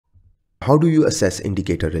How do you assess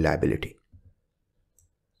indicator reliability?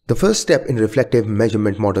 The first step in reflective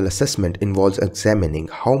measurement model assessment involves examining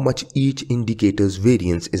how much each indicator's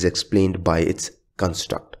variance is explained by its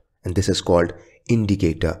construct, and this is called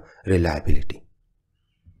indicator reliability.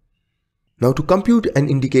 Now, to compute an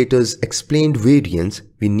indicator's explained variance,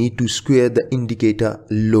 we need to square the indicator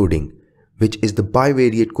loading, which is the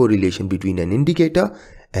bivariate correlation between an indicator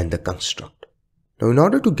and the construct. Now, in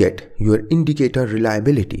order to get your indicator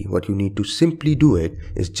reliability, what you need to simply do it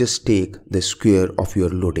is just take the square of your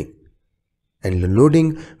loading. And the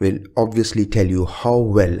loading will obviously tell you how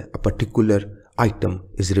well a particular item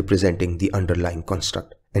is representing the underlying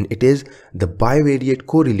construct. And it is the bivariate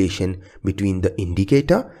correlation between the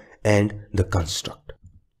indicator and the construct.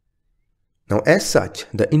 Now, as such,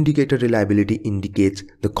 the indicator reliability indicates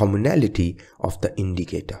the commonality of the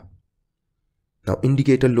indicator. Now,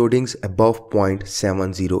 indicator loadings above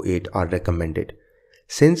 0.708 are recommended,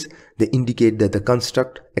 since they indicate that the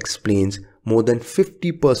construct explains more than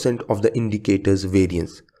 50% of the indicator's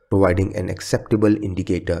variance, providing an acceptable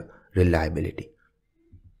indicator reliability.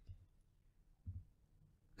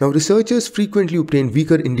 Now, researchers frequently obtain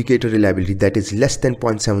weaker indicator reliability, that is less than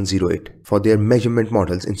 0.708, for their measurement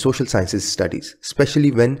models in social sciences studies, especially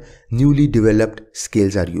when newly developed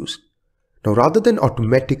scales are used. Now, rather than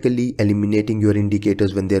automatically eliminating your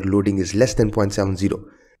indicators when their loading is less than 0.70,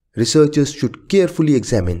 researchers should carefully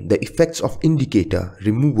examine the effects of indicator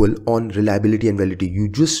removal on reliability and validity. You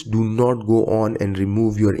just do not go on and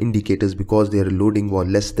remove your indicators because their loading was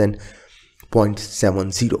less than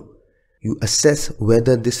 0.70. You assess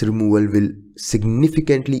whether this removal will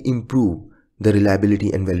significantly improve the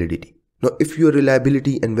reliability and validity. Now, if your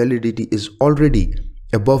reliability and validity is already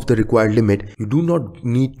above the required limit, you do not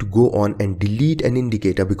need to go on and delete an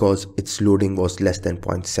indicator because its loading was less than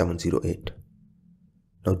 0.708.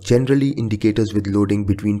 Now, generally, indicators with loading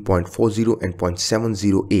between 0.40 and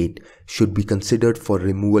 0.708 should be considered for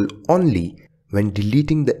removal only when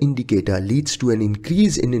deleting the indicator leads to an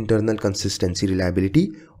increase in internal consistency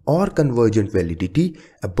reliability or convergent validity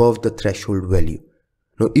above the threshold value.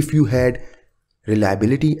 Now, if you had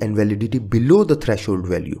reliability and validity below the threshold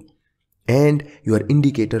value and your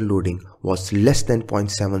indicator loading was less than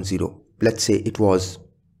 0.70, let's say it was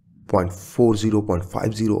 0.40,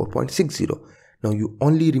 0.50 or 0.60, now you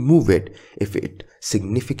only remove it if it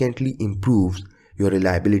significantly improves your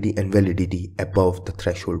reliability and validity above the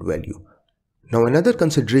threshold value. Now, another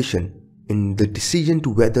consideration in the decision to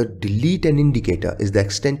whether delete an indicator is the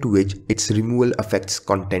extent to which its removal affects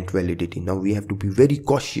content validity. Now, we have to be very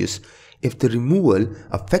cautious. If the removal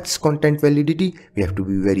affects content validity, we have to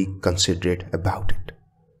be very considerate about it.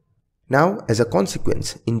 Now, as a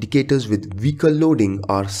consequence, indicators with weaker loading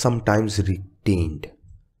are sometimes retained.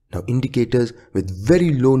 Now, indicators with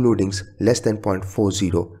very low loadings less than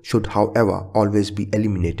 0.40 should, however, always be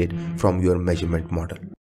eliminated from your measurement model.